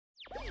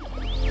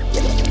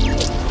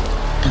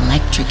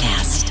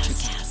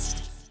Electricast.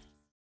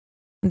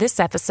 This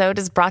episode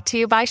is brought to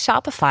you by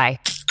Shopify.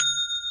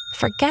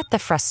 Forget the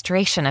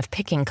frustration of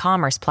picking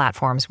commerce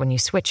platforms when you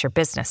switch your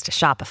business to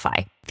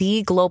Shopify,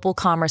 the global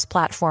commerce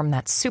platform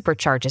that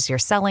supercharges your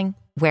selling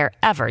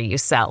wherever you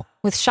sell.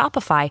 With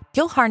Shopify,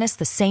 you'll harness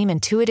the same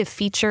intuitive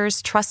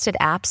features, trusted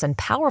apps, and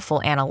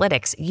powerful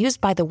analytics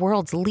used by the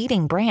world's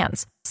leading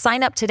brands.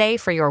 Sign up today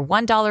for your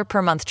 $1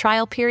 per month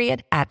trial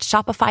period at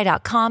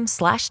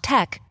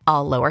shopify.com/tech,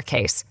 all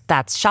lowercase.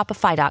 That's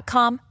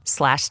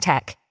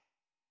shopify.com/tech.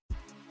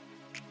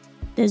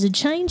 There's a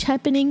change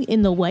happening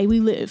in the way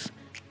we live,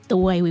 the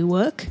way we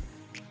work,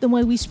 the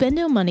way we spend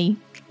our money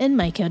and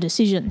make our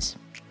decisions.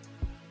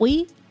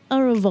 We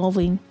are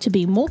evolving to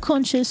be more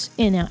conscious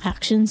in our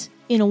actions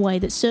in a way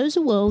that serves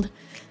the world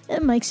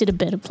and makes it a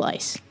better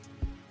place.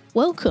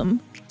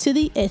 Welcome to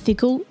the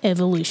Ethical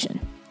Evolution.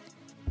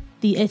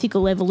 The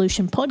Ethical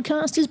Evolution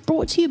podcast is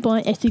brought to you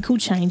by Ethical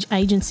Change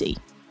Agency.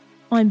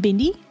 I'm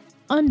Bindi,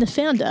 I'm the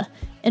founder,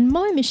 and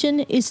my mission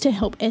is to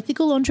help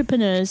ethical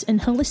entrepreneurs and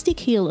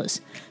holistic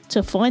healers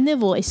to find their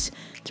voice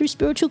through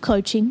spiritual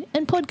coaching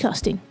and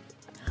podcasting.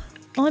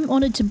 I'm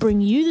honoured to bring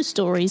you the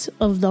stories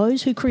of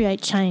those who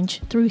create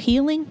change through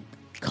healing,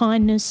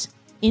 kindness,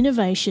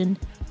 innovation,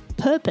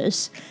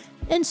 purpose,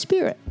 and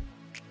spirit.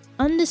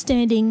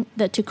 Understanding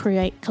that to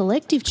create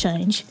collective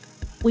change,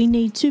 we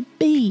need to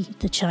be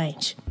the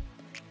change.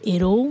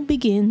 It all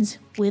begins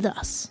with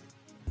us.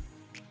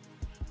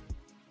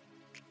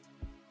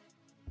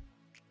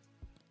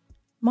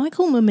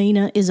 Michael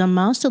Mammina is a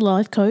master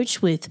life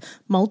coach with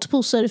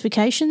multiple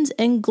certifications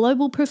and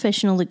global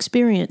professional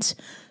experience,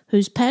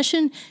 whose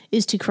passion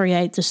is to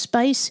create the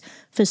space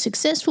for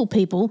successful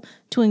people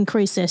to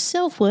increase their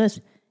self-worth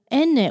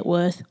and net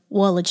worth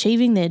while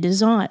achieving their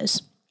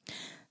desires.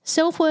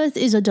 Self-worth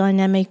is a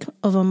dynamic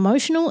of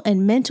emotional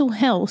and mental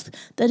health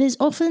that is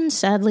often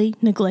sadly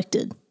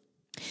neglected.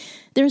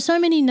 There are so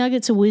many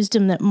nuggets of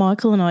wisdom that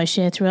Michael and I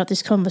share throughout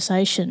this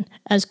conversation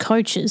as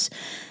coaches,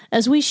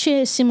 as we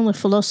share similar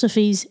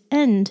philosophies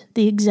and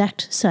the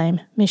exact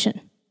same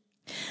mission.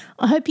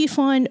 I hope you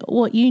find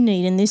what you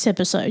need in this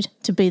episode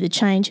to be the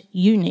change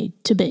you need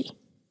to be.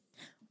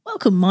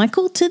 Welcome,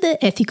 Michael, to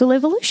the Ethical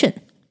Evolution.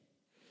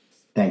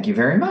 Thank you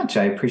very much.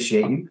 I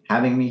appreciate you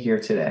having me here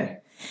today.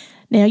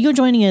 Now, you're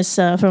joining us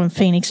from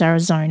Phoenix,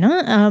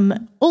 Arizona,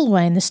 all the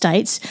way in the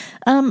States.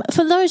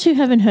 For those who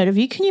haven't heard of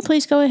you, can you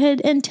please go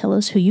ahead and tell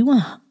us who you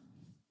are?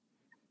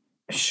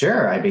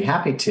 Sure, I'd be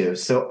happy to.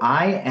 So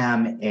I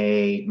am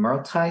a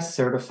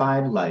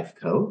multi-certified life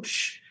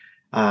coach,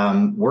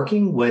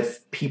 working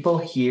with people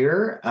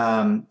here,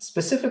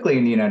 specifically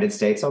in the United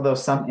States, although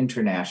some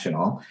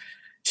international,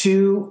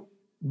 to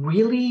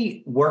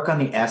really work on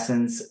the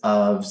essence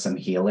of some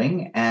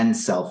healing and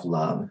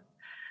self-love.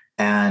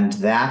 And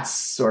that's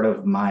sort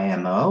of my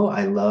MO.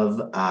 I love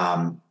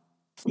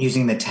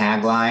using the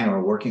tagline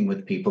or working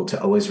with people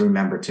to always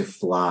remember to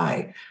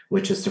fly,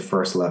 which is to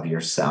first love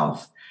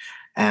yourself.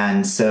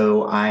 And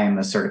so I am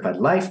a certified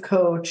life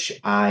coach.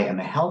 I am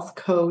a health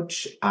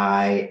coach.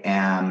 I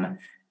am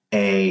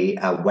a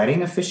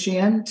wedding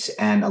officiant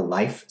and a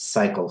life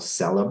cycle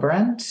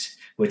celebrant,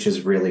 which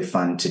is really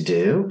fun to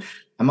do.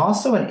 I'm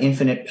also an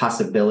infinite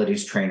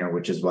possibilities trainer,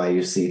 which is why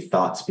you see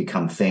thoughts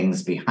become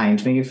things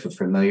behind me, if you're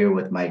familiar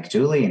with Mike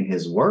Dooley and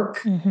his work.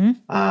 Mm-hmm.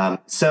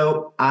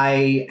 So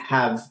I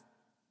have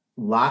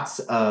lots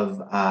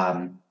of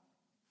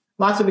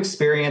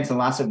experience and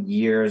lots of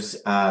years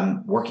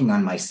working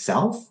on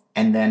myself,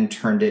 and then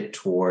turned it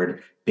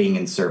toward being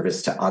in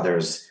service to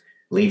others,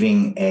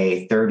 leaving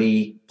a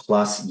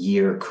 30-plus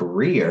year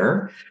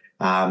career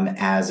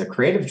as a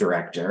creative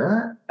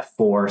director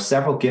for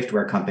several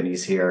giftware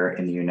companies here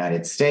in the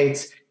United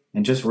States,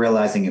 and just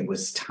realizing it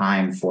was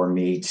time for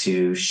me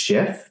to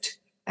shift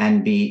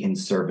and be in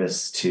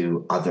service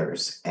to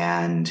others.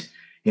 And,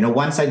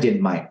 once I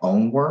did my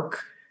own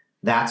work,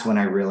 that's when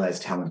I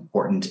realized how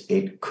important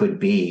it could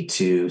be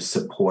to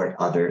support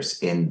others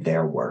in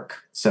their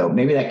work. So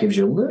maybe that gives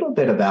you a little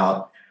bit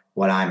about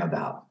what I'm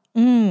about.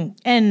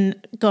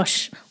 And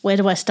gosh, where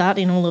do I start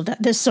in all of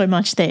that? There's so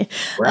much there.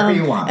 Wherever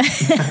you want.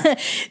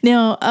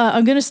 Now,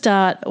 I'm going to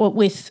start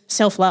with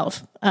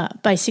self-love,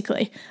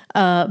 basically,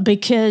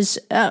 because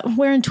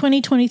we're in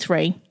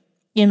 2023.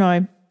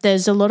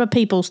 There's a lot of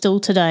people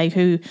still today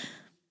who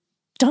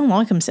don't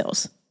like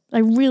themselves.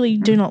 They really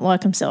do not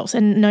like themselves.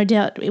 And no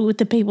doubt with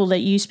the people that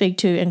you speak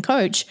to and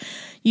coach,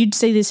 you'd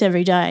see this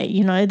every day.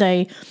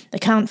 They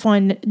can't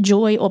find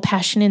joy or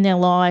passion in their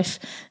life.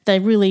 They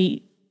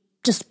really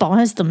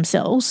despise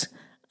themselves.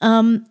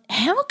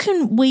 How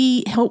can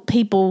we help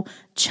people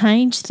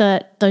change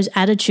those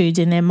attitudes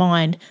in their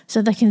mind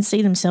so they can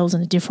see themselves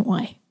in a different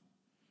way?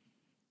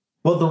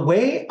 Well, the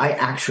way I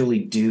actually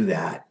do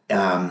that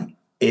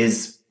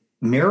is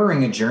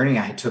mirroring a journey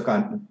I took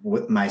on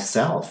with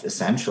myself,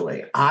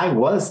 essentially. I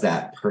was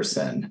that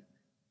person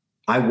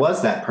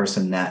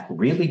that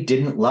really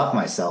didn't love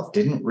myself,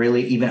 didn't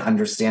really even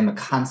understand the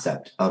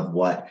concept of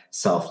what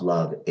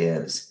self-love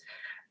is.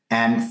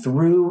 And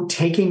through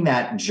taking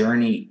that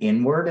journey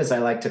inward, as I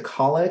like to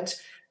call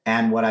it,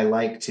 And what I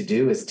like to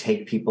do is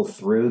take people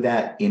through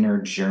that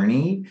inner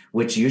journey,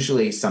 which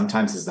usually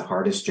sometimes is the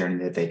hardest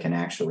journey that they can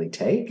actually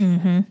take.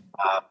 Mm-hmm.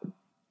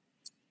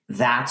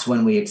 That's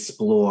when we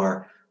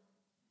explore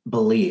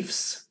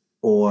beliefs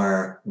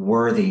or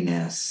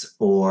worthiness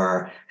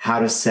or how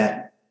to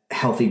set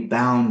healthy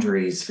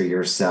boundaries for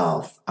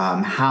yourself,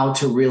 how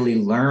to really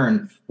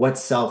learn what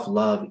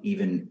self-love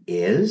even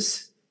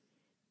is.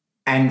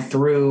 And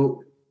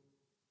through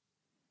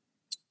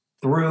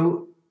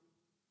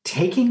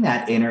taking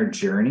that inner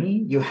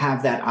journey, you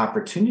have that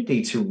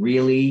opportunity to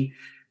really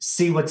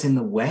see what's in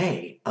the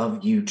way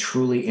of you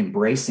truly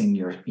embracing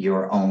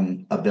your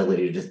own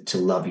ability to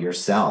love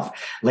yourself.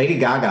 Lady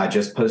Gaga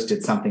just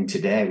posted something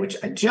today, which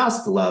I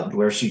just loved,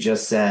 where she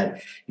just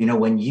said,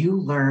 when you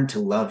learn to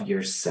love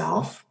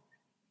yourself,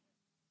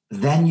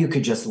 then you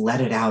could just let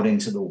it out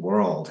into the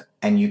world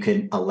and you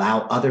can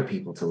allow other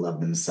people to love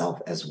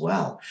themselves as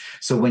well.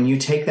 So when you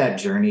take that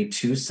journey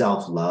to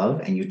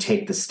self-love and you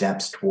take the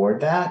steps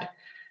toward that,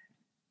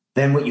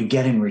 then what you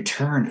get in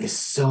return is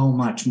so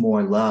much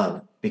more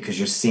love because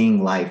you're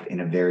seeing life in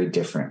a very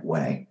different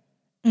way.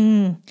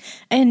 And,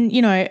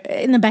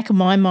 in the back of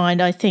my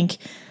mind, I think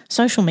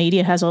social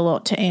media has a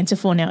lot to answer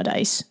for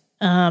nowadays,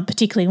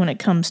 particularly when it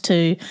comes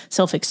to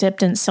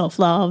self-acceptance,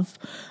 self-love,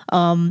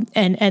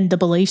 and the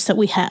beliefs that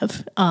we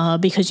have,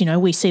 because,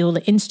 we see all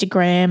the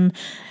Instagram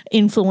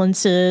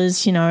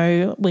influencers,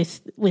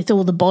 with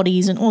all the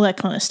bodies and all that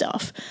kind of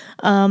stuff.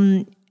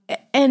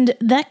 And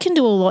that can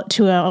do a lot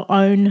to our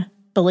own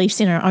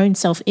beliefs in our own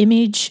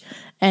self-image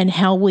and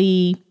how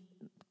we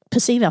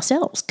perceive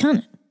ourselves, can't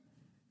it?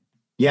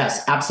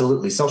 Yes,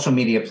 absolutely. Social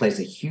media plays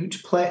a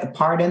huge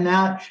part in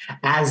that,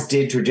 as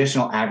did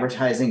traditional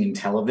advertising and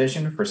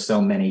television for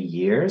so many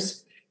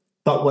years.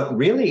 But what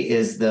really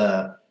is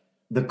the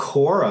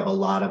core of a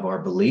lot of our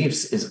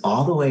beliefs is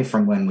all the way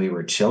from when we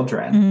were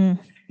children.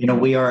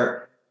 We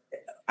are,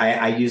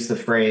 I use the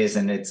phrase,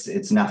 and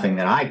it's nothing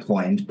that I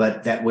coined,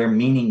 but that we're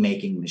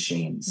meaning-making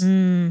machines.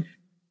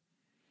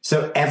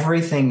 So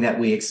everything that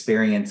we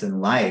experience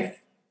in life,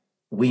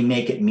 we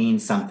make it mean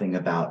something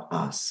about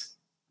us.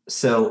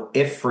 So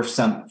if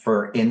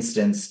for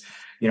instance,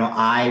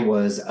 I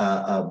was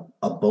a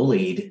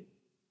bullied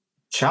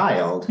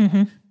child,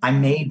 I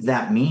made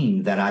that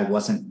mean that I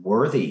wasn't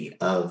worthy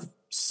of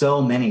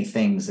so many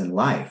things in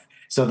life.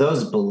 So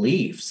those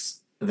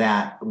beliefs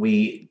that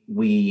we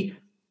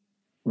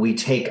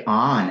take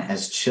on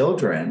as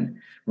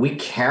children, we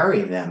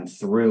carry them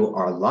through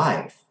our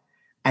life.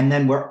 And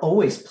then we're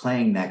always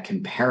playing that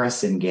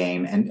comparison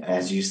game. And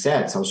as you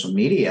said, social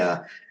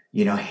media,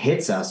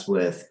 hits us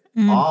with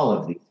all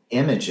of these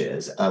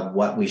images of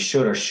what we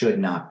should or should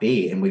not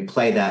be. And we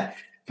play that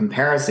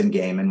comparison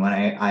game. And when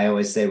I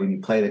always say, when you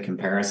play the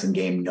comparison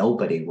game,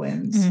 nobody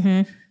wins.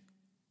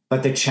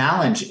 But the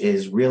challenge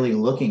is really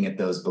looking at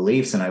those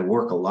beliefs. And I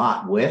work a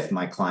lot with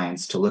my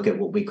clients to look at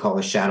what we call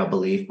a shadow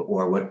belief,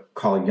 or what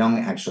Carl Jung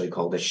actually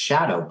called a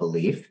shadow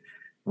belief,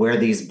 where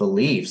these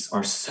beliefs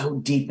are so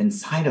deep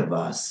inside of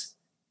us,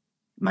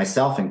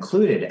 myself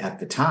included at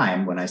the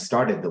time when I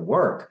started the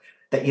work,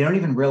 that you don't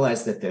even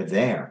realize that they're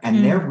there.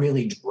 And they're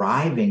really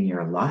driving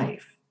your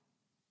life.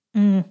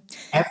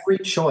 Every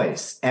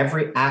choice,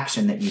 every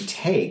action that you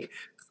take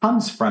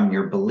comes from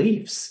your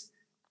beliefs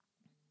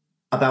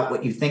about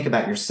what you think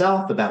about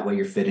yourself, about where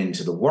you fit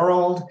into the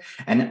world.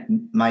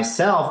 And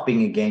myself,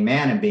 being a gay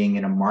man and being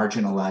in a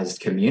marginalized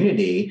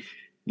community,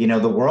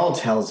 the world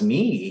tells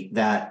me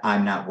that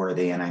I'm not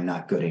worthy and I'm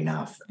not good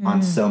enough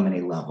on so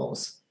many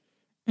levels.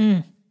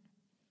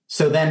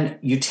 So then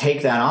you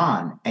take that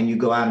on and you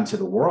go out into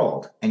the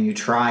world and you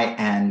try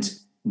and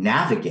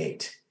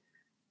navigate,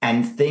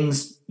 and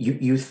things,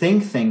 you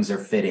think things are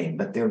fitting,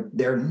 but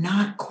they're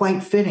not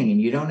quite fitting,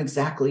 and you don't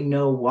exactly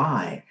know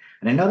why.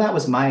 And I know that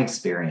was my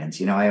experience.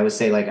 I always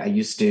say, I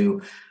used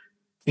to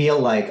feel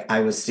like I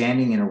was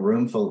standing in a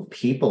room full of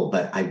people,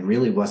 but I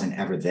really wasn't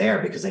ever there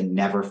because I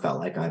never felt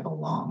like I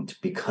belonged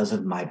because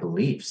of my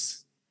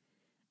beliefs.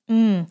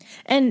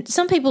 And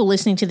some people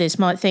listening to this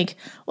might think,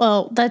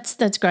 well,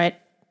 that's great,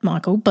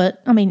 Michael,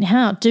 but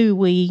how do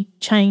we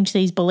change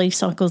these belief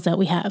cycles that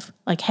we have?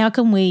 How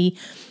can we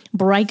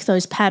break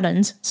those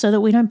patterns so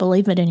that we don't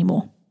believe it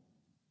anymore?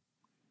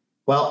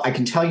 Well, I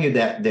can tell you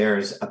that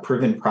there's a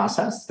proven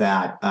process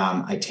that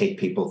I take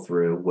people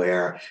through,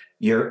 where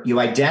you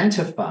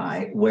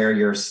identify where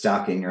you're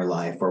stuck in your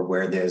life, or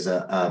where there's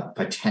a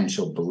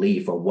potential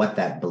belief, or what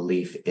that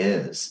belief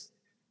is.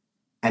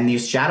 And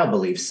these shadow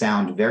beliefs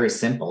sound very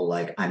simple,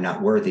 like I'm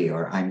not worthy,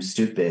 or I'm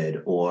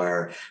stupid,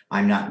 or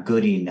I'm not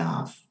good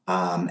enough.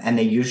 And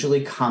they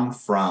usually come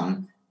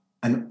from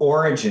an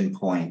origin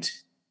point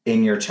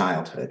in your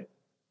childhood.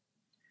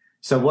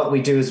 So what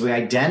we do is we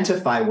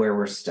identify where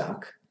we're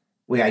stuck.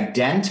 We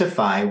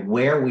identify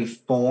where we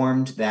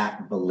formed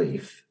that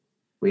belief.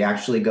 We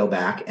actually go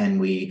back and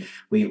we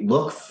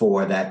look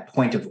for that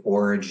point of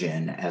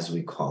origin, as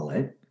we call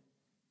it.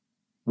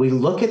 We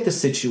look at the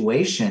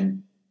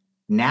situation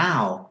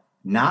now,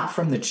 not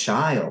from the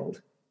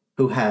child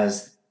who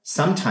has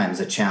sometimes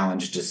a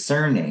challenge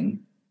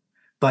discerning,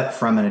 but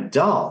from an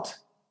adult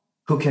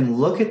who can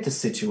look at the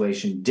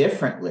situation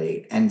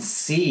differently and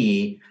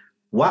see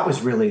what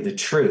was really the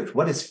truth,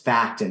 what is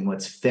fact and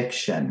what's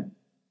fiction.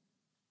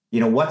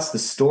 What's the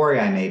story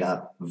I made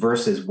up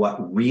versus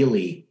what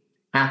really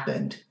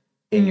happened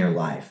in your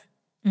life.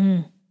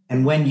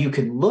 And when you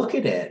could look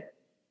at it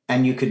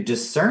and you could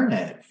discern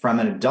it from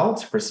an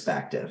adult's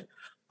perspective,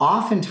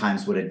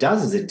 oftentimes what it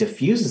does is it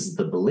diffuses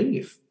the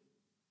belief,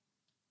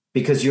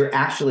 because you're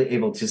actually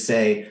able to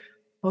say,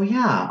 oh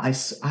yeah,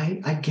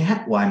 I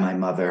get why my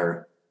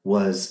mother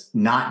was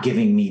not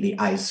giving me the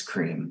ice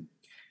cream,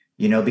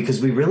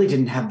 because we really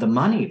didn't have the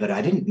money, but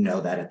I didn't know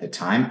that at the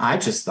time. I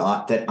just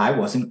thought that I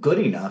wasn't good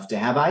enough to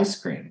have ice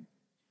cream.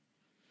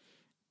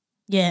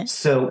 Yeah.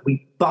 So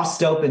we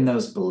bust open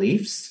those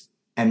beliefs.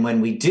 And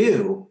when we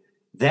do,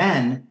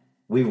 then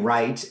we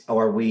write,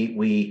 or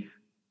we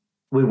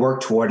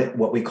work toward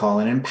what we call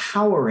an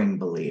empowering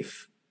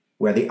belief,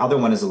 where the other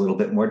one is a little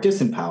bit more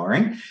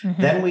disempowering.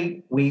 Then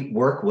we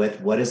work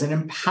with what is an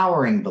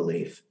empowering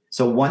belief.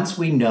 So once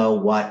we know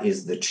what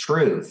is the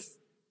truth,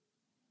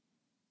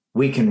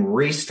 we can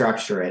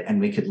restructure it, and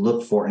we could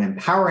look for an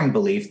empowering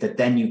belief that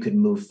then you could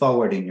move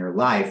forward in your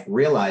life,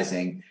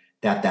 realizing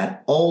that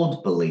that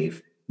old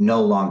belief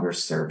no longer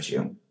serves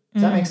you.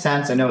 Does that make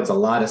sense? I know it's a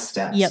lot of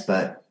steps,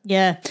 but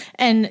yeah.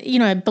 And,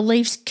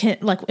 beliefs can,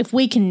 like, if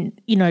we can,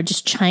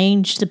 just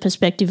change the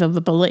perspective of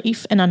a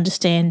belief and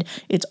understand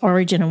its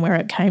origin and where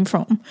it came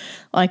from,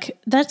 like,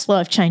 that's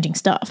life-changing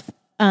stuff.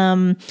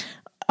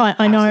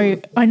 I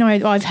know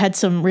I've had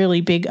some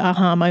really big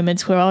aha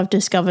moments where I've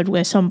discovered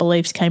where some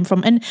beliefs came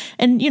from. And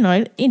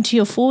into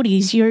your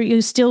 40s,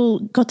 you're still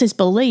got this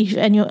belief,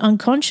 and you're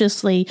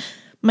unconsciously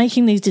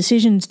making these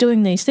decisions,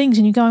 doing these things,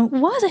 and you're going,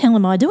 why the hell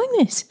am I doing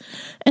this?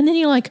 And then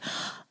you're like,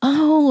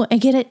 oh, I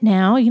get it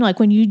now. Like,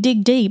 when you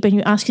dig deep and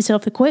you ask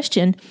yourself the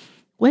question,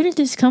 where did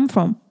this come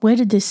from? Where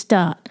did this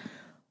start?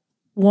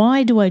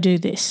 Why do I do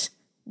this?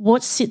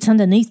 What sits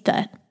underneath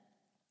that?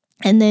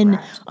 And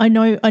then I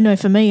know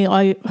for me,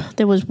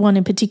 there was one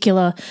in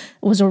particular, it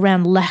was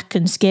around lack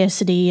and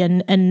scarcity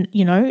and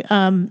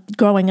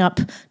growing up,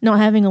 not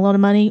having a lot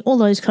of money, all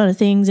those kind of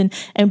things,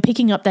 and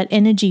picking up that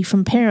energy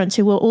from parents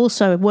who were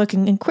also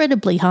working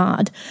incredibly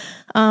hard.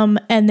 And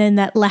then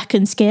that lack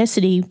and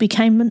scarcity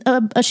became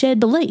a shared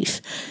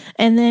belief.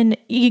 And then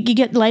you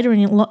get later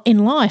in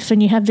life,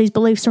 and you have these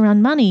beliefs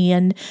around money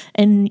and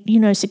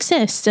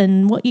success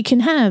and what you can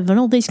have and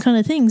all these kind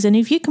of things. And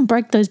if you can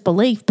break those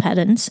belief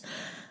patterns,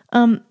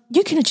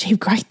 you can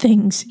achieve great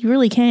things. You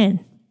really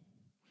can.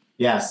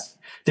 Yes.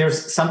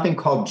 There's something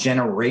called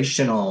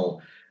generational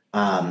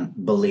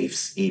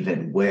beliefs,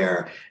 even,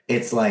 where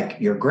it's like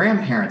your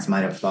grandparents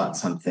might have thought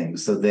something.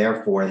 So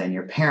therefore, then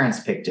your parents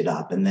picked it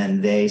up, and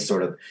then they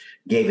sort of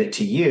gave it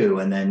to you,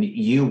 and then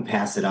you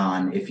pass it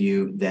on if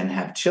you then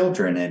have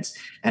children.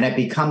 And it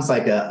becomes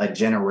like a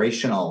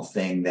generational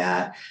thing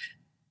that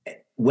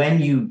when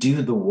you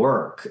do the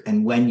work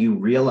and when you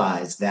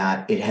realize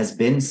that it has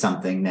been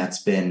something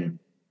that's been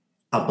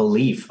a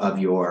belief of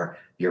your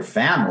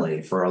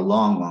family for a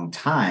long, long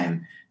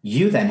time,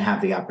 you then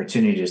have the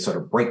opportunity to sort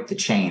of break the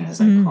chain, as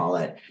I call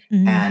it,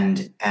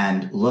 and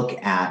look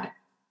at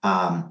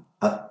a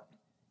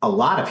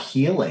lot of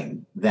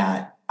healing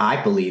that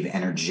I believe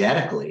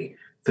energetically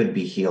could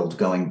be healed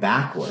going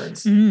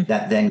backwards,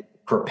 that then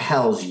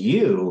propels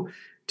you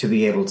to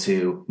be able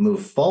to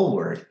move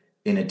forward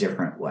in a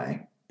different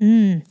way.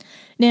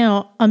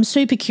 Now, I'm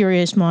super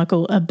curious,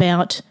 Michael,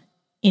 about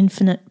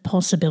infinite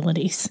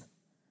possibilities.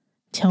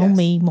 Tell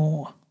me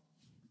more.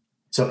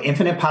 So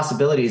infinite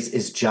possibilities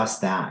is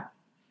just that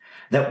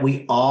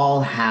we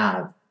all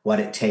have what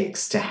it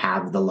takes to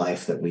have the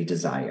life that we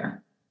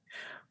desire.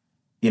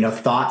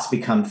 Thoughts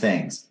become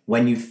things.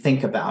 When you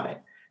think about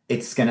it,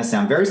 it's going to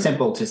sound very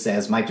simple to say,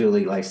 as Mike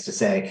Dooley likes to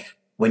say,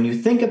 when you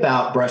think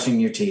about brushing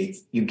your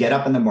teeth, you get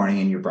up in the morning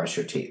and you brush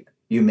your teeth.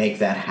 You make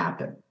that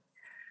happen.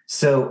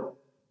 So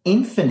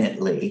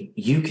infinitely,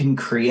 you can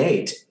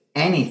create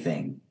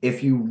anything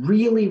if you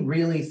really,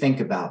 really think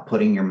about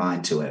putting your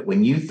mind to it.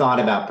 When you thought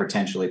about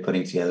potentially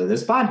putting together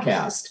this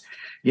podcast,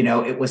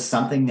 it was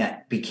something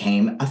that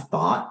became a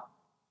thought,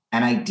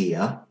 an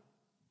idea,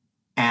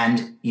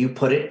 and you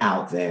put it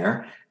out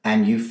there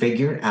and you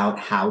figured out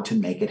how to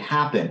make it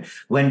happen.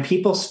 When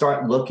people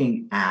start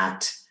looking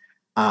at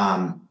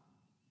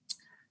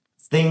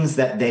things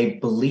that they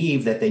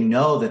believe, that they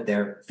know that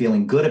they're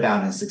feeling good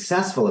about and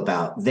successful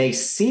about, they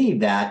see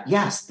that,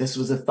 yes, this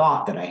was a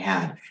thought that I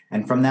had.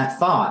 And from that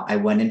thought, I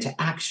went into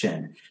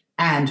action.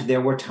 And there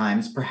were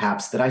times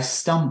perhaps that I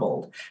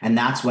stumbled. And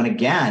that's when,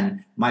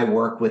 again, my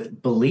work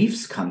with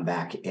beliefs come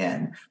back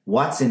in.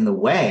 What's in the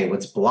way?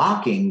 What's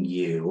blocking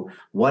you?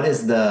 What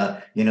is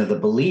the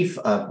belief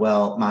of,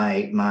 well,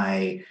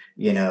 my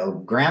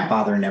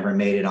grandfather never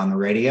made it on the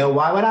radio.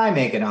 Why would I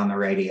make it on the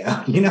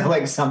radio?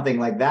 Like something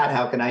like that.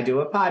 How can I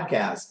do a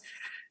podcast?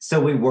 So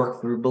we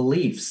work through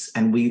beliefs,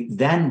 and we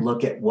then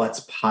look at what's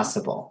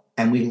possible,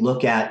 and we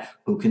look at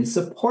who can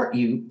support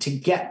you to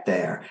get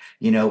there.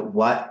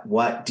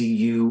 What do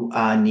you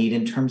need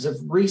in terms of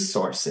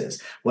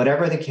resources,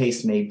 whatever the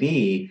case may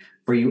be,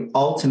 for you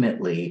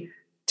ultimately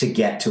to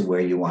get to where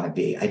you want to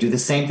be. I do the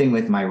same thing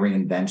with my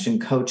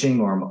reinvention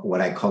coaching, or what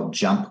I call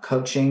jump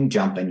coaching,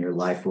 jump and your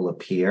life will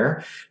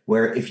appear,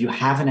 where if you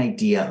have an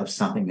idea of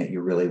something that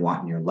you really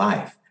want in your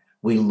life,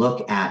 we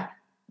look at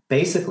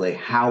basically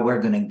how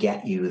we're going to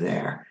get you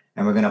there.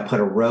 And we're going to put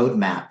a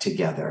roadmap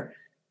together.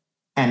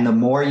 And the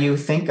more you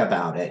think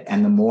about it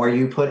and the more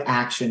you put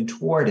action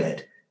toward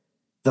it,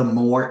 the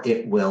more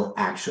it will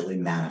actually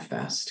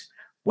manifest.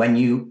 When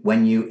you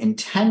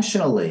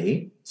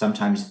intentionally,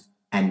 sometimes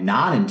and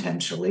not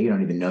intentionally, you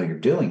don't even know you're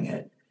doing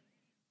it,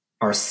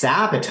 are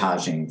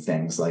sabotaging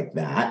things like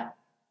that,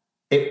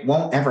 it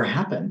won't ever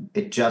happen.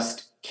 It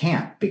just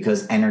can't,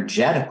 because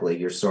energetically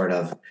you're sort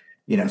of,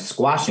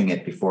 squashing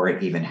it before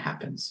it even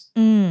happens.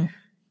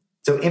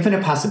 So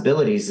Infinite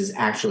Possibilities is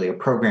actually a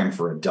program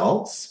for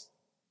adults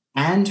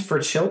and for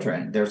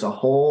children. There's a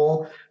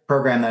whole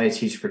program that I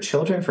teach for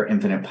children for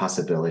Infinite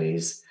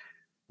Possibilities,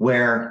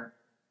 where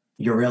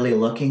you're really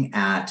looking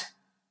at,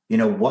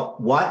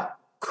 what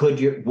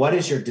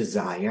is your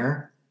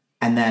desire?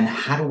 And then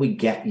how do we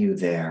get you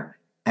there?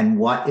 And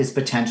what is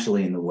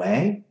potentially in the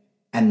way?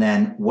 And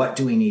then what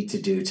do we need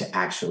to do to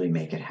actually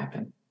make it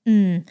happen?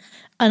 And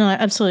I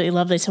absolutely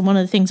love this. And one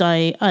of the things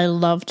I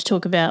love to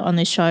talk about on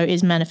this show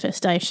is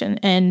manifestation.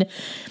 And,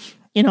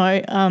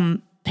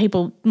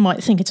 people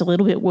might think it's a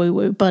little bit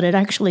woo-woo, but it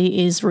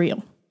actually is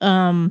real.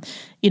 I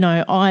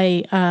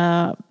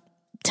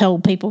tell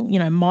people,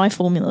 my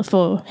formula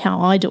for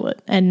how I do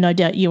it. And no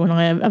doubt you and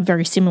I are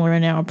very similar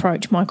in our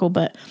approach, Michael.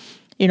 But,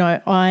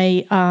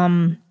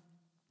 I'm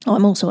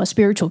also a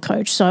spiritual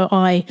coach. So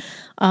I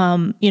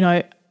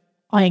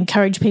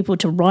encourage people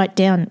to write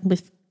down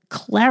with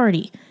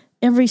clarity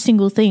every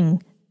single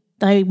thing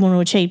they want to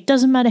achieve.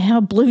 Doesn't matter how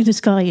blue the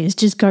sky is,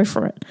 just go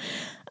for it.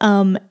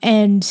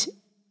 And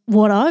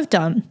what I've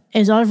done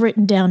is I've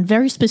written down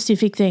very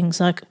specific things,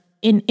 like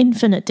in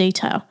infinite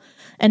detail.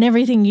 And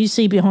everything you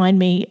see behind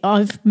me,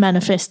 I've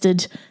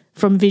manifested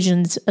from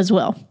visions as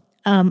well.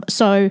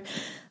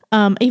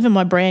 Even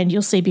my brand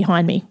you'll see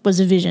behind me was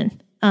a vision.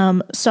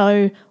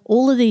 So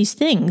all of these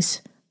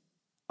things,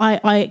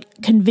 I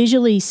can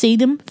visually see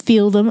them,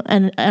 feel them,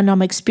 and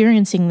I'm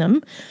experiencing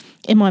them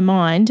in my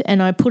mind,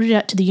 and I put it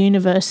out to the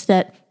universe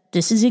that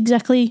this is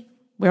exactly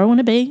where I want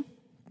to be,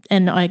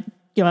 and I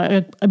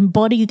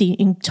embody the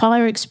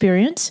entire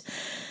experience,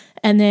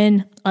 and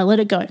then I let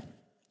it go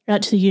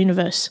out to the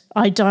universe.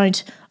 I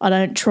don't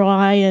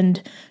try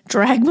and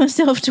drag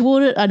myself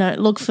toward it. I don't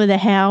look for the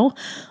how.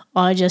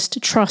 I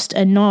just trust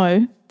and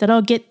know that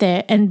I'll get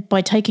there. And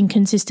by taking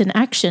consistent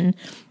action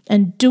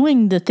and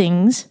doing the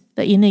things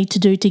that you need to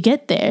do to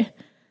get there,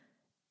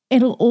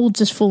 it'll all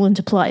just fall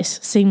into place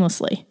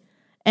seamlessly.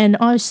 And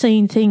I've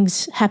seen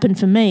things happen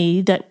for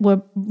me that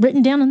were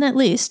written down on that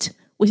list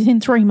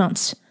within 3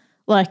 months.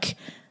 Like,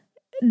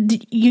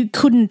 you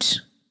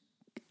couldn't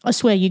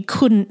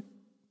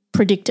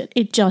predict it.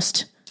 It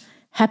just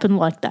happened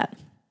like that.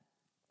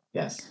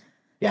 Yes.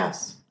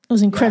 It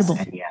was incredible.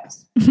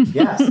 Yes.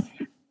 Yes.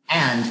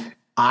 And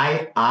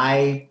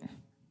I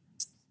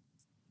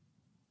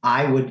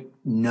would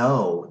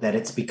know that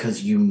it's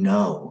because you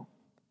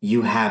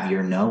have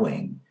your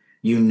knowing.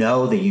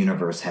 The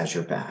universe has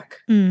your back.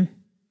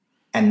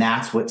 And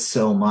that's what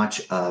so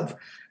much of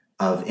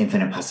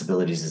Infinite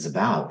Possibilities is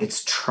about.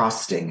 It's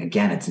trusting.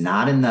 Again, it's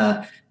not in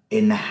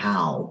the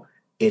how.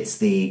 It's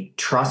the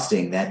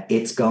trusting that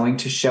it's going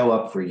to show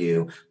up for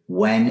you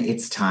when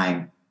it's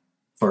time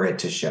for it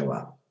to show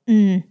up.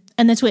 And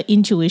that's where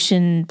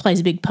intuition plays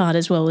a big part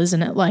as well,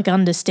 isn't it? Like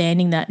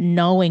understanding that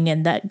knowing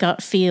and that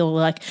gut feel,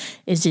 like,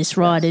 is this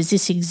right? Yes. Is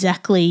this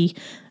exactly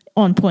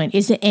on point?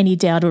 Is there any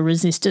doubt or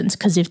resistance?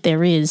 Because if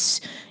there is,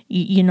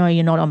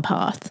 you're not on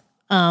path.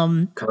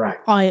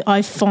 Correct.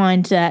 I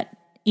find that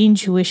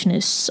intuition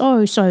is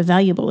so, so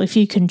valuable. If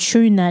you can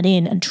tune that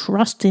in and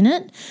trust in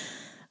it,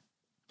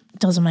 it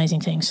does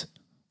amazing things.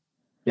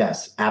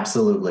 Yes,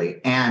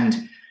 absolutely.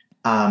 And,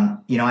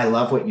 I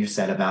love what you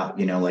said about,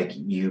 like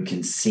you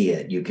can see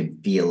it, you can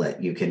feel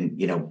it, you can,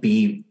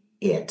 be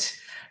it.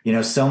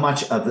 So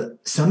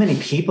many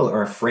people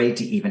are afraid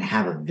to even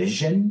have a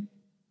vision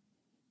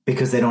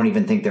because they don't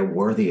even think they're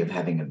worthy of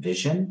having a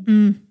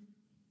vision.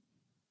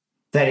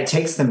 That it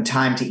takes them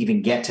time to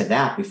even get to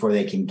that before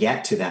they can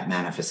get to that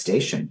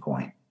manifestation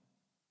point.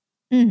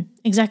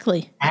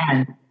 Exactly.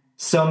 And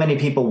so many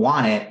people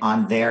want it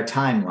on their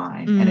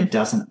timeline, and it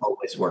doesn't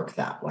always work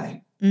that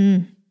way.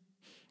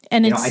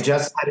 And I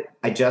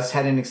just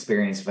had an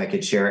experience, if I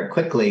could share it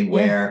quickly,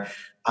 where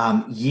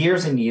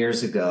years and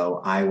years ago,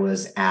 I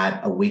was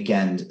at a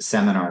weekend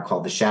seminar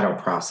called The Shadow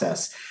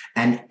Process.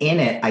 And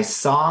in it, I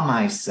saw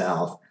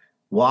myself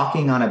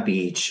walking on a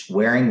beach,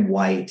 wearing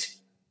white,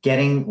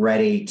 getting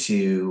ready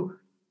to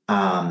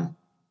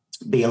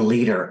be a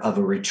leader of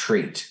a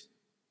retreat.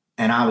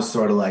 And I was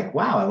sort of like,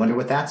 wow, I wonder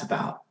what that's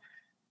about.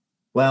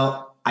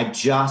 Well, I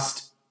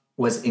just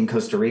was in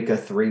Costa Rica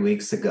 3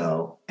 weeks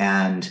ago,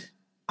 and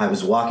I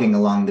was walking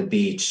along the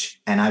beach,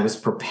 and I was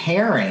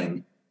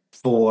preparing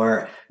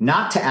for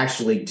not to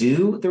actually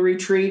do the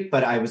retreat,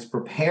 but I was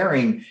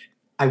preparing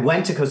I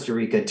went to Costa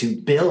Rica to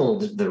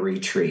build the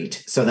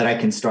retreat so that I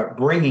can start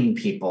bringing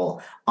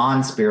people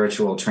on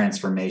spiritual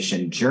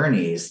transformation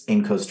journeys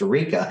in Costa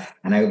Rica.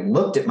 And I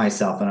looked at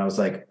myself and I was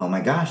like, oh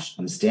my gosh,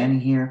 I'm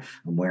standing here.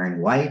 I'm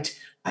wearing white.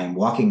 I'm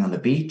walking on the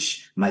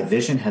beach. My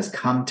vision has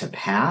come to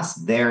pass.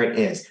 There it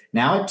is.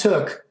 Now it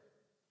took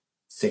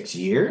 6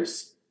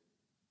 years,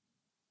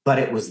 but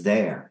it was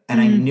there.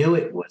 And I knew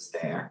it was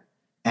there.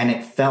 And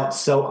it felt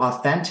so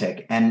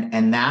authentic.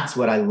 And that's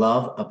what I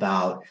love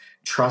about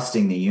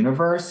trusting the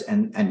universe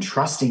and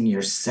trusting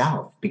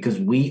yourself, because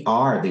we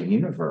are the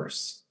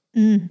universe.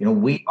 You know,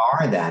 we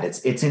are that.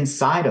 It's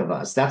inside of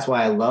us. That's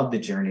why I love the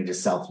journey to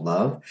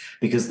self-love,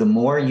 because the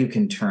more you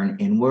can turn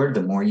inward,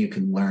 the more you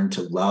can learn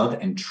to love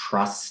and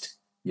trust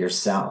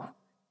yourself.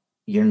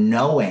 Your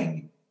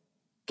knowing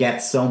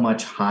gets so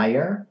much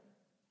higher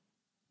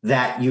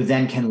that you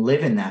then can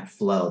live in that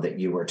flow that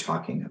you were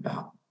talking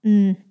about.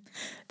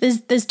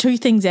 There's two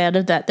things out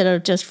of that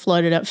have just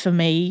floated up for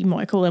me,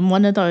 Michael, and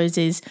one of those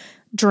is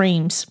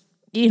dreams.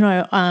 You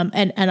know,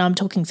 and I'm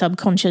talking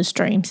subconscious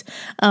dreams.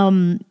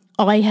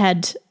 I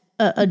had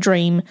a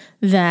dream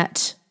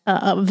that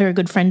a very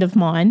good friend of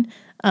mine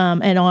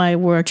and I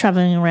were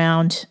traveling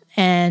around,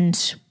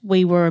 and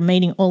we were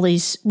meeting all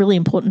these really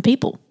important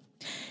people.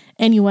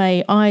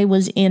 Anyway, I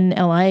was in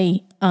LA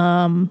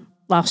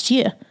last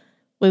year.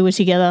 We were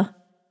together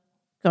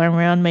going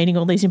around meeting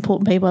all these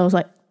important people. I was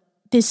like,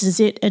 this is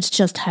it. It's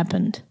just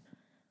happened.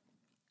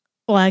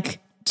 Like,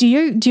 do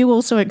you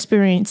also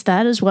experience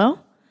that as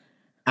well?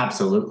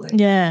 Absolutely.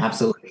 Yeah.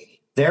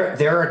 Absolutely.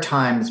 There are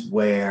times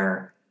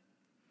where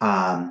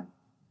I'm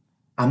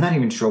not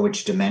even sure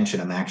which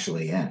dimension I'm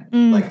actually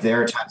in. Like,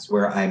 there are times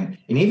where and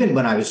even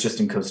when I was just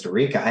in Costa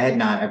Rica, I had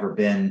not ever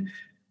been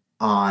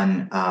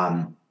on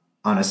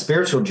a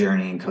spiritual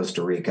journey in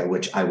Costa Rica,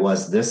 which I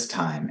was this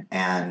time,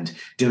 and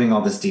doing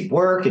all this deep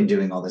work and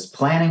doing all this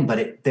planning.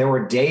 But there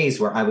were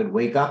days where I would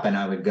wake up and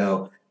I would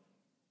go,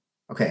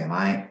 okay, am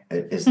I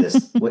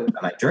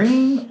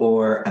dreaming,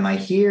 or am I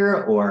here?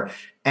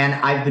 And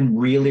I've been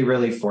really,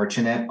 really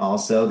fortunate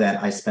also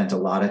that I spent a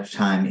lot of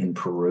time in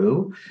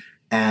Peru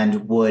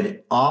and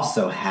would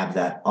also have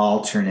that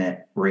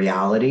alternate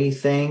reality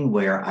thing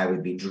where I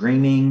would be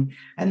dreaming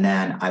and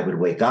then I would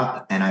wake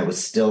up and I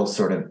was still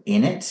sort of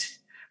in it,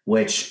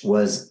 which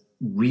was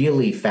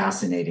really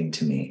fascinating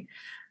to me.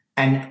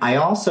 And I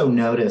also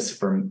noticed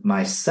for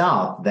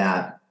myself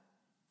that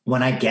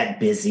when I get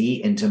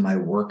busy into my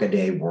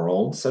workaday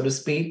world, so to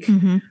speak,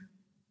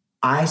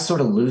 I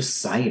sort of lose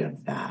sight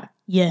of that.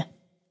 Yeah.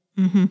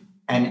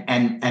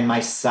 And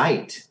my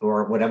sight,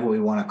 or whatever we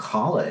want to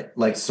call it,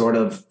 like sort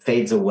of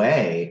fades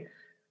away.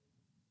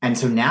 And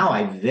so now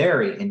I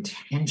very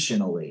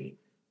intentionally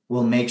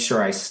will make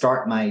sure I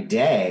start my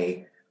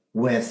day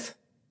with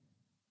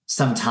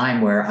some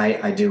time where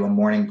I do a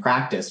morning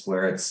practice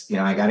where it's,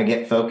 I got to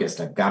get focused.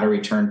 I've got to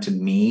return to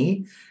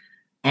me.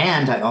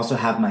 And I also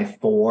have my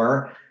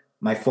four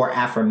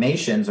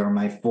affirmations, or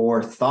my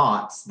 4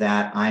 thoughts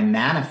that I'm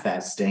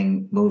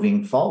manifesting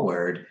moving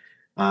forward,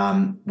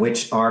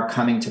 which are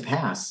coming to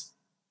pass.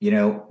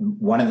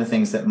 One of the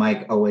things that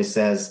Mike always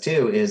says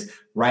too is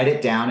write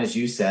it down, as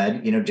you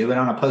said, do it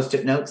on a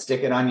Post-it note,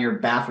 stick it on your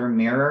bathroom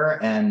mirror.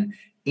 And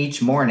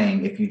each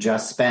morning, if you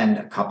just spend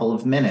a couple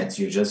of minutes,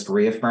 you're just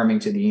reaffirming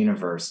to the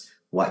universe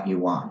what you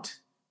want.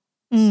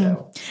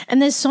 So.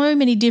 And there's so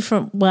many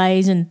different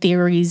ways and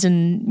theories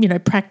and,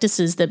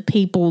 practices that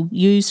people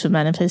use for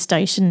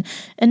manifestation,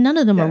 and none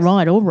of them are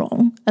right or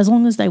wrong as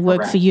long as they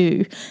work for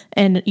you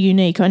and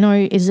unique. I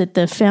know, is it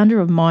the founder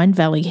of Mind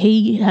Valley?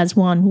 He has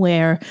one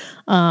where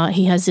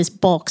he has this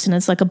box, and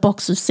it's like a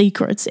box of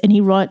secrets, and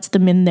he writes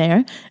them in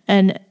there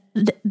and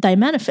they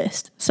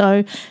manifest.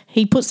 So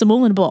he puts them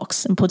all in a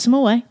box and puts them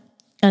away.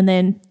 And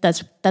then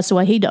that's the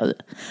way he does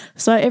it.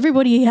 So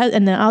everybody has,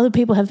 and then other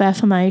people have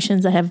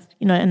affirmations. They have,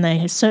 and they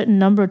have a certain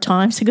number of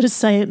times they've got to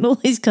say it and all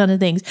these kind of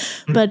things.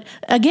 But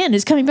again,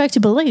 it's coming back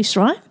to beliefs,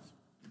 right?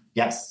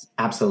 Yes,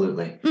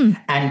 absolutely.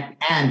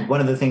 And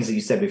one of the things that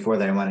you said before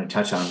that I wanted to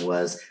touch on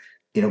was,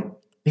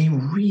 be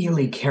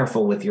really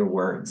careful with your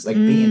words. Like,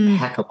 be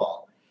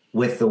impeccable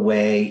with the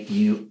way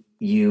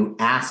you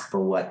ask for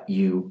what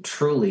you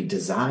truly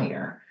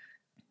desire,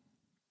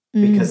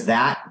 because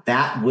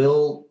that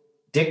will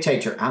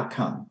dictate your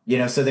outcome.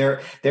 So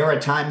there are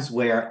times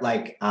where,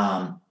 like,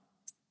 I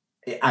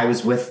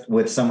was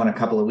with someone a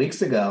couple of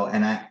weeks ago,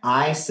 and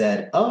I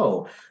said,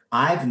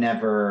 I've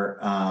never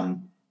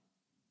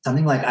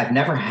I've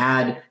never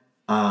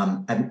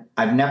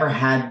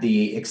had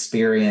the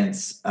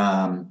experience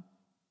of,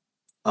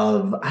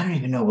 I don't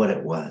even know what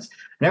it was.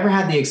 Never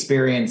had the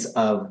experience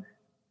of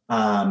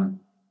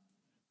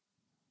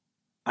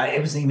it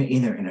was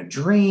either in a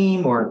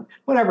dream or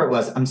whatever it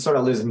was. I'm sort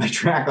of losing my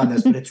track on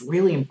this, but it's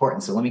really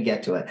important. So let me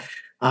get to it.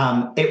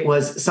 It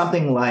was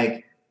something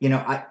like,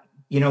 no,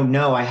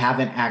 I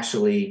haven't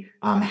actually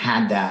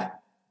had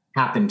that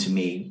happen to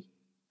me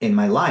in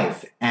my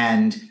life.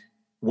 And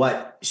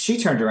what she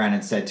turned around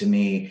and said to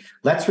me,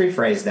 let's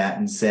rephrase that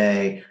and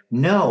say,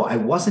 no, I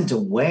wasn't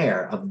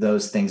aware of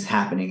those things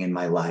happening in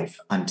my life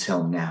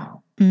until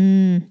now.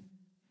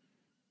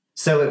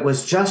 So it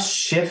was just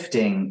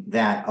shifting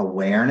that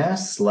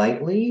awareness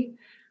slightly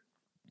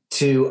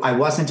to I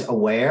wasn't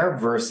aware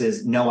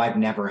versus no, I've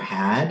never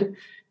had,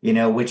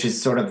 which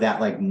is sort of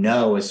that like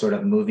no is sort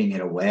of moving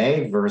it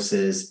away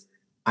versus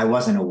I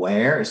wasn't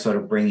aware is sort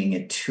of bringing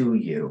it to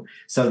you.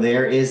 So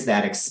there is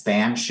that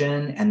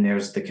expansion and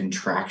there's the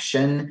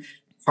contraction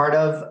part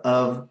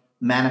of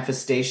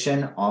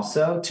manifestation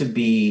also to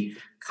be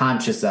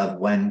conscious of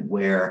when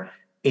we're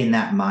in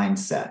that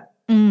mindset.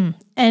 And,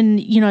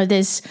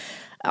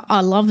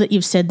 I love that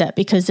you've said that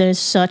because there's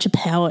such a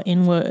power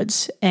in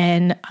words.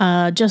 And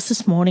just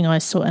this morning I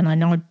saw, and I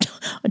know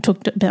I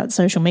talked about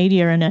social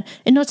media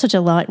in not such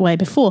a light way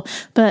before,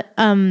 but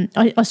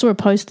I saw a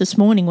post this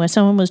morning where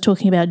someone was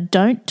talking about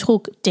don't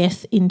talk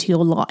death into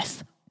your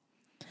life.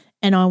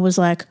 And I was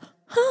like,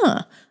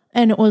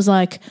 And it was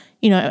like,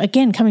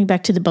 again, coming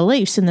back to the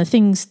beliefs and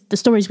the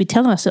stories we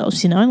tell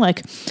ourselves,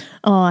 like,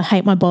 oh, I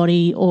hate my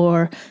body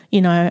or,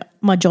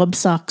 my job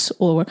sucks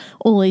or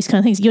all these kind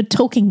of things. You're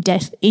talking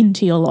death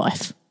into your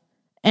life.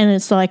 And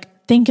it's like,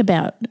 think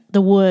about the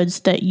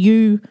words that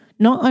you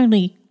not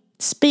only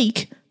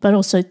speak, but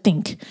also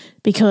think,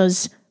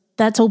 because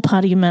that's all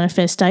part of your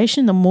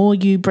manifestation. The more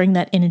you bring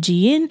that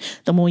energy in,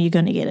 the more you're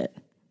going to get it.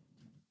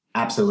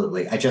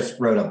 Absolutely. I just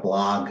wrote a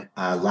blog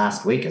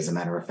last week, as a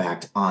matter of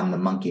fact, on the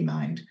monkey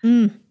mind.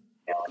 And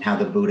how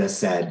the Buddha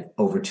said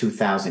over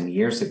 2,000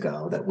 years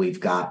ago that we've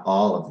got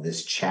all of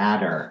this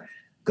chatter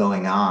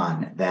going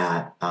on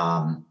that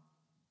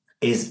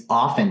is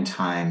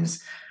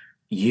oftentimes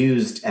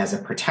used as a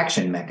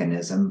protection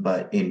mechanism,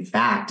 but in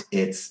fact,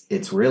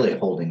 it's really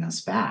holding us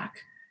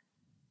back.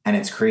 And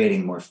it's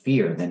creating more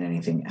fear than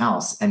anything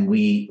else. And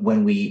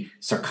when we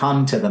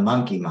succumb to the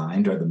monkey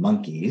mind or the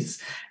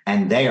monkeys,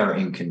 and they are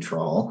in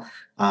control,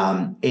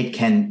 it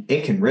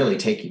can really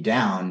take you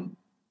down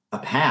a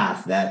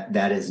path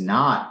that is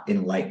not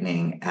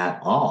enlightening at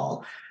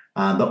all.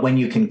 But when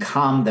you can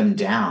calm them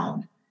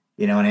down,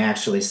 and I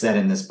actually said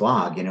in this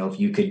blog, if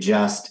you could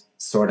just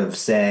sort of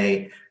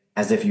say,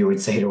 as if you would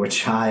say to a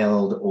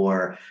child,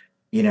 or,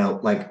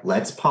 like,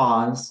 let's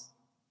pause,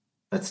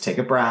 let's take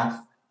a breath.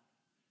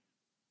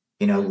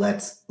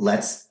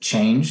 Let's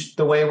change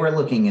the way we're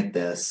looking at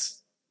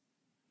this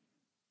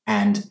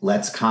and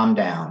let's calm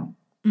down.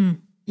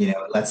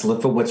 Let's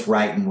look for what's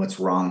right and what's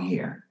wrong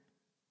here.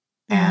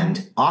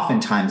 And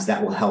oftentimes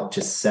that will help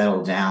to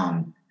settle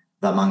down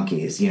the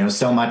monkeys.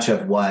 So much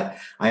of what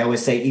I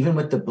always say, even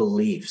with the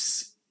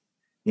beliefs,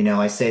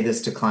 I say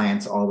this to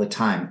clients all the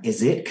time.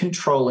 Is it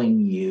controlling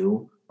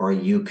you or are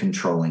you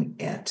controlling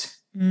it?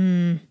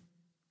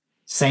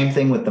 Same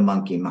thing with the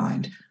monkey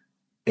mind.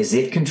 Is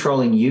it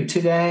controlling you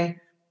today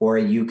or are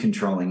you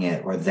controlling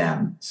it or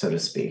them, so to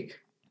speak?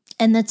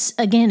 And that's,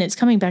 again, it's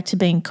coming back to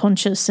being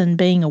conscious and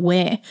being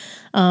aware,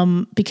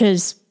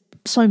 because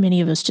so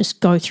many of us just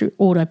go through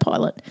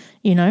autopilot.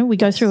 We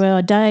go through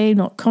our day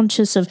not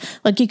conscious of,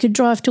 like, you could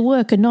drive to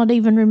work and not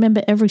even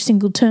remember every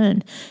single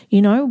turn.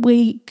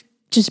 We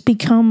just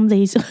become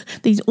these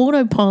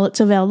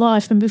autopilots of our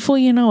life, and before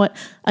you know it,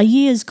 a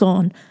year's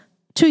gone,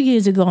 2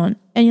 years are gone,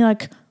 and you're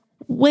like,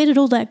 where did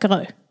all that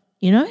go?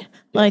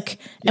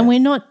 And we're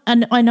not,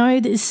 and I know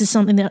this is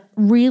something that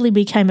really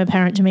became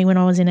apparent to me when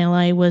I was in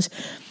LA was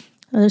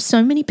there's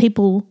so many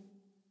people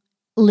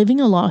living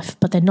a life,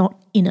 but they're not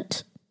in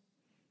it.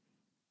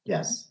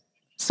 Yes.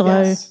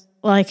 So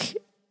like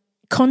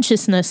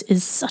consciousness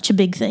is such a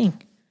big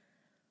thing.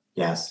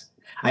 Yes.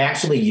 I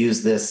actually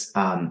use this,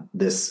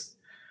 this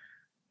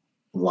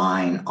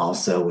line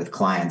also with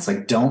clients,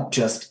 like, don't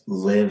just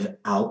live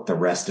out the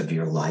rest of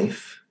your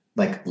life,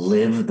 like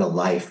live the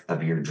life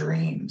of your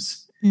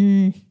dreams.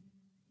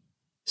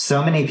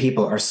 So many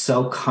people are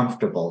so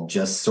comfortable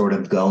just sort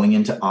of going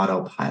into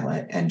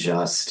autopilot and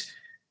just,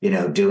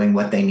 doing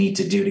what they need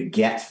to do to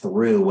get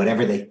through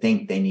whatever they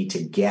think they need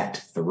to get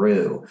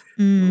through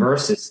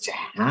versus to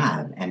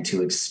have and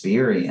to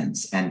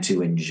experience and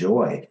to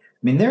enjoy. I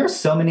mean, there are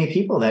so many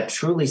people that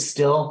truly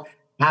still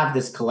have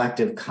this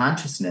collective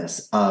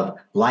consciousness of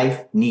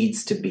life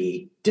needs to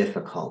be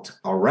difficult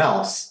or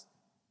else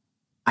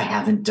I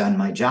haven't done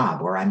my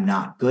job or I'm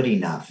not good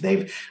enough.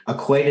 They've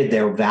equated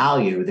their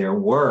value, their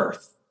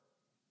worth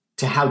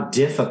to how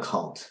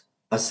difficult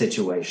a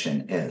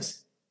situation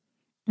is.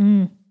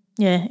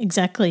 Yeah,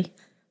 exactly.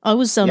 I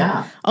was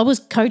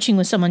coaching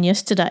with someone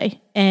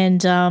yesterday and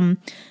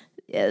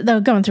they were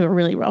going through a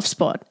really rough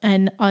spot,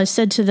 and I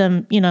said to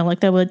them,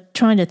 like, they were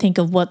trying to think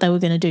of what they were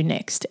going to do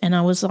next, and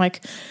I was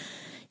like,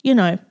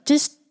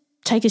 just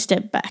take a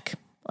step back.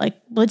 Like,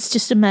 let's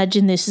just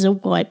imagine this is a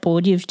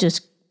whiteboard. You've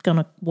just going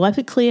to wipe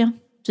it clear,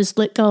 just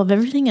let go of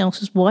everything else,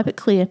 just wipe it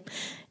clear,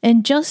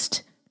 and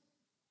just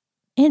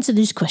answer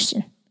this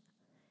question.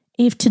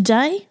 If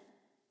today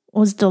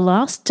was the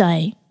last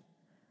day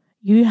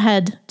you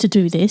had to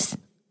do this,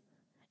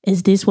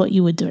 is this what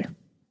you would do?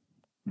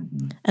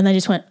 And they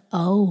just went,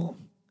 oh.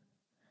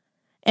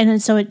 And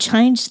then so it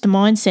changed the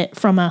mindset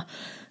from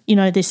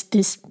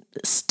this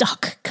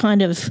stuck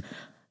kind of,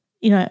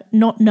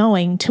 not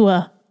knowing to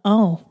a,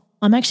 oh,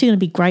 I'm actually going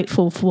to be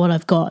grateful for what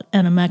I've got,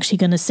 and I'm actually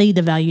going to see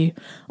the value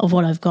of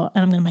what I've got,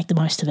 and I'm going to make the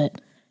most of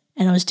it.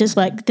 And I was just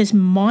like, this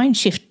mind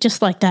shift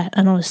just like that.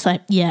 And I was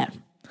like, yeah,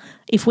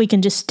 if we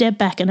can just step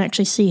back and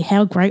actually see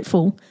how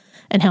grateful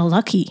and how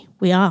lucky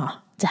we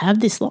are to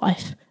have this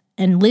life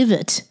and live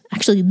it,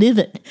 actually live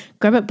it,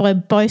 grab it by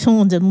both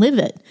horns and live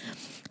it,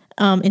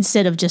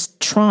 instead of just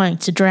trying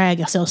to drag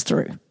ourselves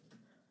through.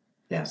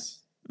 Yes.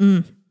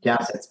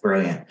 Yes, it's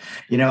brilliant.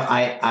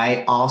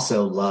 I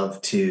also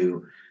love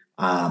to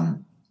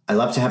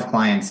have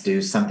clients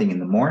do something in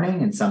the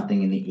morning and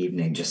something in the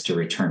evening just to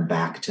return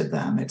back to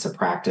them. It's a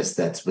practice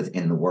that's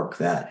within the work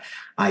that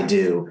I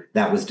do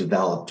that was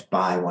developed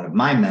by one of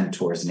my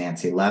mentors,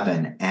 Nancy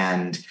Levin.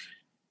 And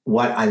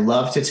what I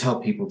love to tell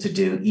people to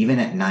do, even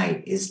at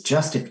night, is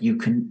just if you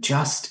can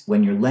just,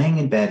 when you're laying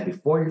in bed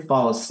before you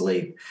fall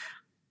asleep,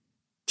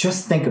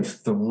 just think of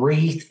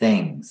 3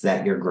 things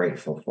that you're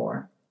grateful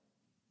for.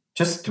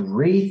 Just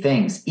 3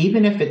 things,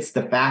 even if it's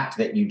the fact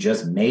that you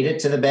just made it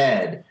to the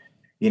bed,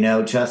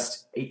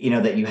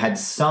 that you had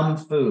some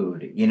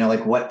food,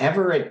 like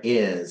whatever it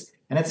is.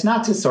 And it's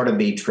not to sort of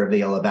be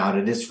trivial about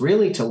it. It's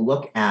really to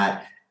look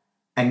at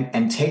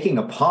and taking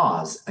a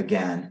pause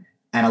again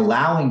and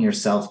allowing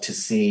yourself to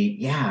see,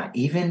 yeah,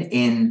 even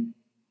in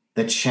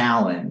the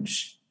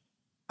challenge,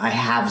 I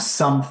have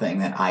something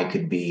that I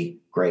could be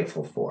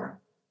grateful for.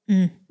 I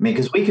mean,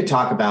 because we could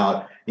talk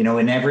about,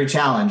 in every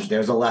challenge,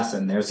 there's a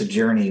lesson, there's a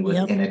journey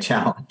within a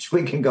challenge.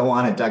 We can go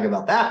on and talk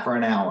about that for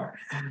an hour.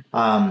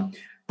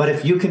 But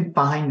if you can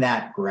find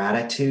that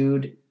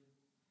gratitude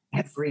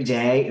every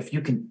day, if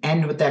you can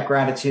end with that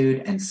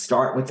gratitude and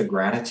start with the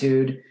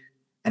gratitude,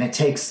 and it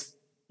takes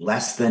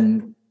less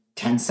than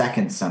 10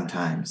 seconds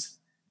sometimes,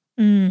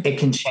 it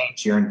can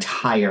change your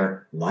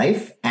entire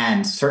life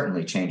and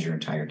certainly change your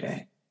entire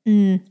day.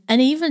 And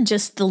even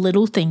just the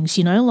little things,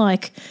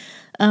 like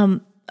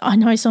I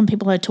know some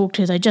people I talk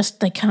to, they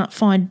can't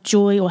find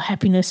joy or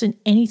happiness in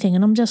anything.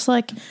 And I'm just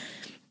like,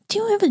 do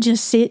you ever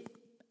just sit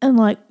and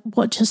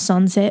watch a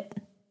sunset,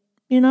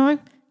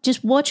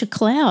 just watch a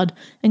cloud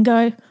and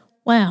go,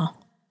 wow,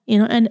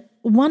 and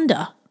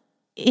wonder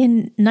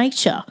in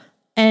nature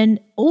and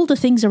all the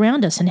things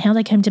around us and how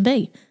they came to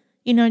be,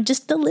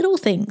 just the little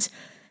things.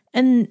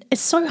 And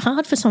it's so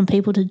hard for some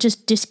people to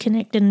just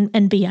disconnect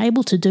and be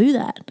able to do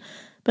that.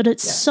 But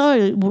it's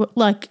so,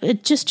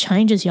 it just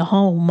changes your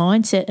whole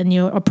mindset and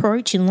your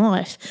approach in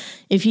life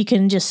if you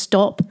can just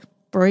stop,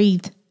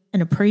 breathe,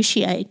 and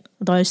appreciate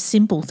those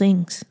simple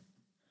things.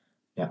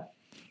 Yeah.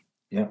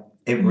 Yeah.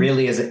 It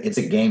really is. It's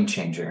a game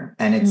changer,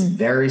 and it's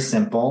very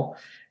simple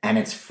and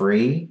it's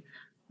free,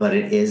 but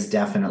it is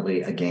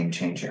definitely a game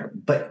changer.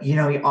 But,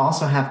 you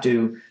also have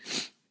to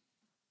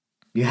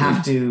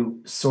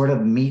sort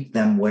of meet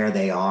them where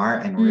they are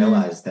and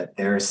realize that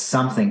there is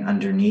something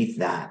underneath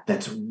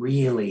that's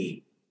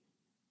really,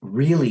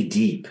 really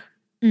deep.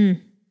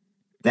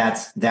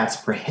 That's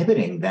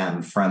prohibiting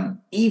them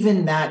from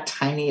even that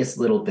tiniest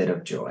little bit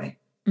of joy.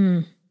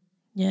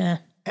 Yeah.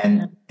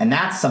 And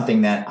that's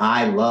something that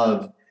I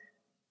love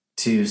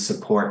to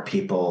support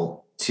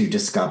people to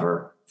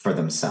discover for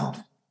themselves.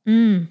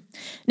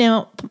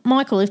 Now,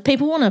 Michael, if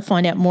people want to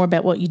find out more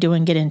about what you do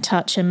and get in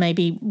touch and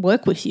maybe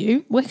work with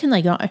you, where can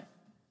they go?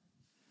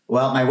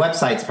 Well, my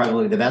website's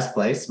probably the best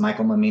place,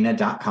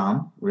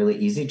 michaelmammina.com. Really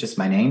easy, just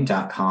my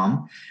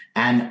name.com.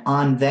 And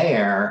on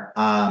there,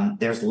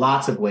 there's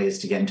lots of ways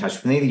to get in touch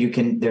with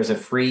me. There's a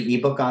free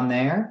ebook on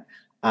there,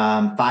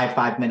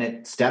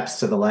 5-minute steps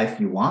to the life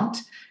you want.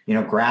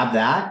 Grab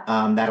that.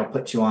 That'll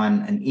put you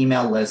on an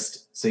email list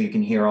so you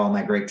can hear all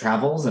my great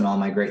travels and all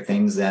my great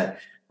things that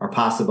are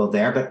possible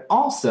there. But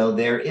also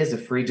there is a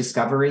free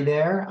discovery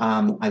there.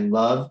 I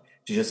love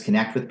to just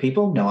connect with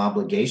people, no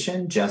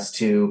obligation, just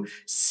to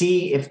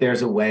see if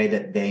there's a way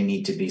that they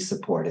need to be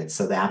supported.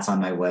 So that's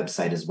on my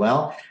website as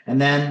well.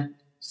 And then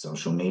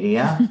social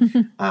media,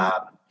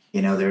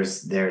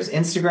 there's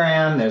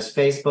Instagram, there's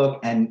Facebook,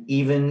 and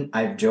even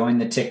I've joined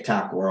the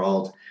TikTok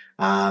world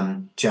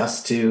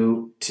just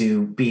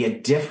to be a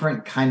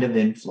different kind of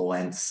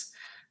influence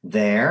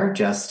there,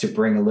 just to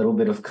bring a little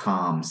bit of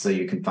calm. So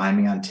you can find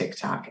me on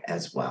TikTok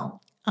as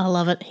well. I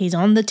love it. He's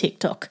on the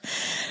TikTok.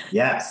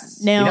 Yes.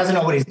 Now, he doesn't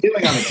know what he's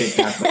doing on the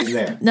TikTok, but he's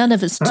there. None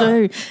of us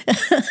do.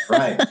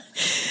 Right.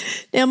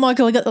 Now,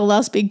 Michael, I got the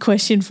last big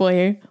question for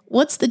you.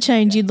 What's the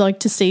change you'd like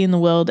to see in the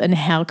world, and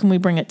how can we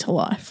bring it to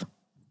life?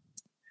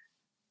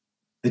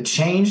 The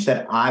change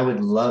that I would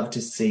love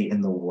to see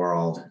in the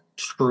world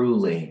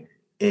truly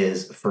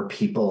is for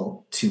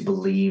people to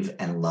believe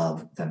and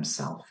love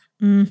themselves.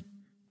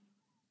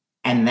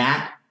 And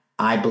that,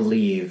 I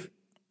believe,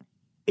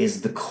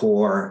 is the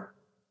core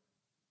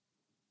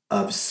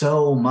of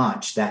so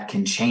much that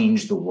can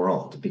change the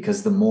world,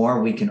 because the more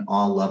we can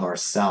all love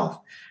ourselves,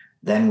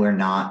 then we're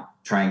not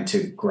trying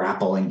to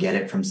grapple and get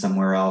it from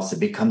somewhere else. It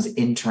becomes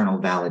internal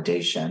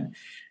validation.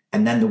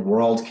 And then the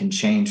world can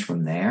change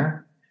from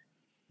there,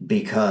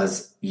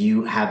 because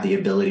you have the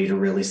ability to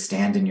really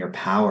stand in your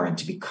power and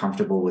to be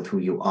comfortable with who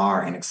you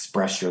are and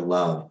express your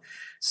love.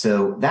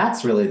 So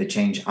that's really the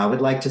change I would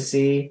like to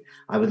see.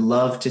 I would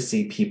love to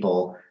see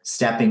people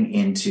stepping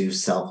into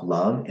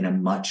self-love in a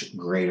much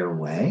greater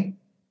way.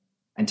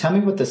 And tell me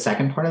what the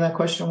second part of that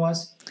question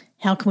was.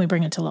 How can we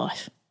bring it to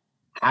life?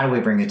 How do we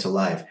bring it to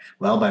life?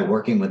 Well, by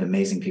working with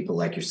amazing people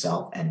like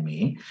yourself and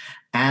me.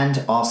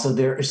 And also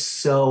there are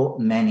so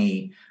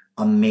many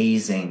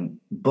amazing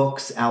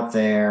books out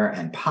there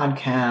and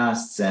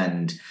podcasts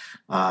and,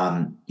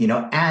 how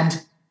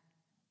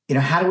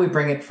do we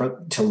bring it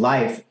to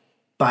life?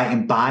 By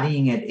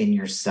embodying it in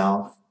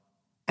yourself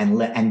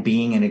and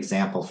being an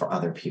example for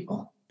other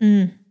people.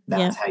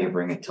 That's how you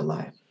bring it to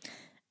life.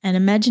 And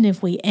imagine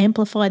if we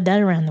amplified that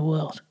around the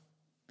world.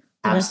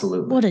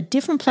 Absolutely. What a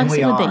different place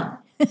it would be.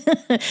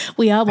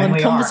 We are one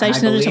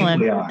conversation at a time.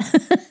 We are.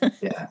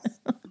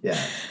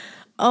 Yeah.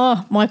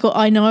 Oh, Michael,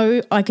 I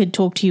know I could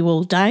talk to you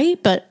all day,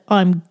 but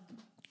I'm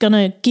going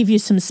to give you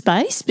some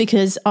space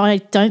because I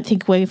don't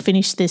think we've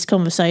finished this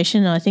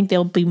conversation. I think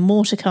there'll be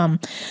more to come.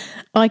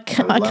 I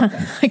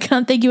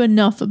can't thank you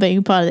enough for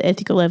being part of the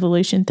Ethical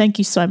Evolution. Thank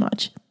you so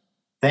much.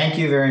 Thank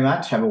you very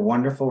much. Have a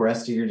wonderful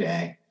rest of your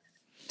day.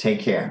 Take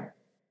care.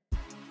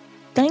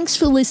 Thanks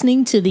for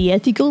listening to the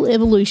Ethical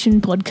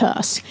Evolution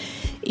podcast.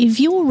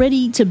 If you're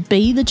ready to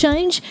be the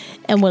change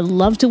and would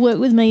love to work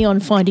with me on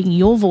finding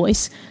your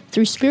voice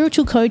through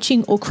spiritual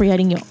coaching or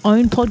creating your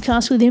own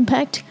podcast with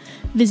impact,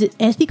 visit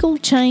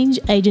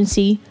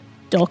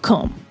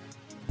ethicalchangeagency.com.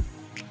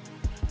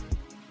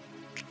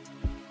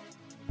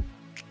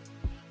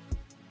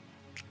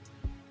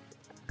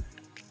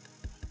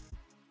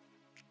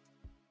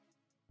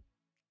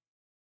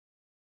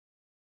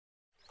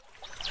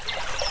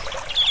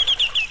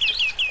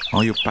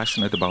 Are you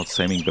passionate about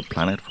saving the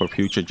planet for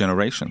future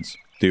generations?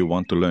 Do you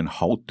want to learn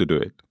how to do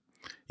it?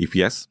 If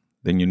yes,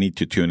 then you need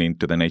to tune in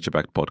to the Nature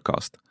Backed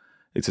podcast.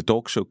 It's a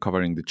talk show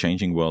covering the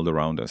changing world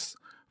around us,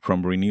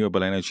 from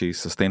renewable energy,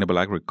 sustainable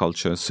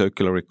agriculture,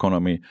 circular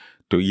economy,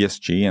 to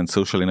ESG and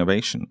social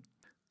innovation.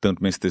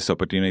 Don't miss this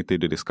opportunity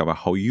to discover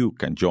how you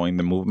can join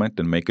the movement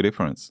and make a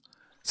difference.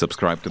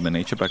 Subscribe to the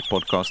Nature Backed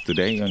podcast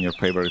today on your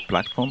favorite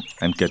platform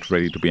and get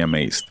ready to be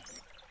amazed.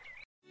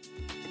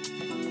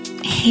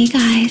 Hey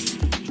guys,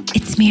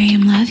 it's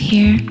Miriam Love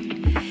here,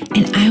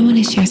 and I want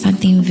to share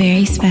something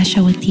very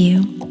special with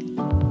you.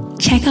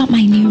 Check out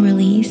my new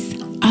release,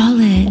 All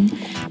In,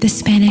 the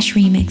Spanish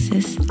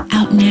remixes,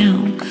 out now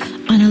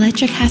on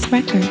Electric House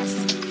Records.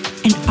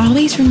 And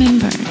always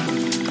remember,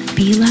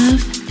 be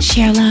love,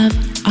 share love,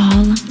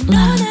 all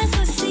love.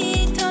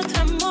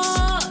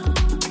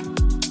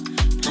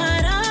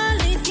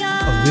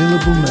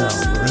 Available now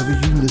wherever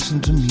you listen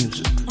to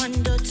music.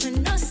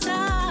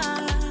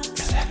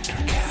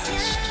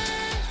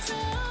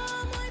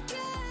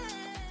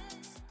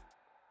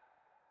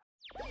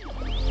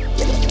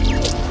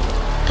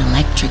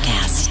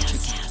 Electricast.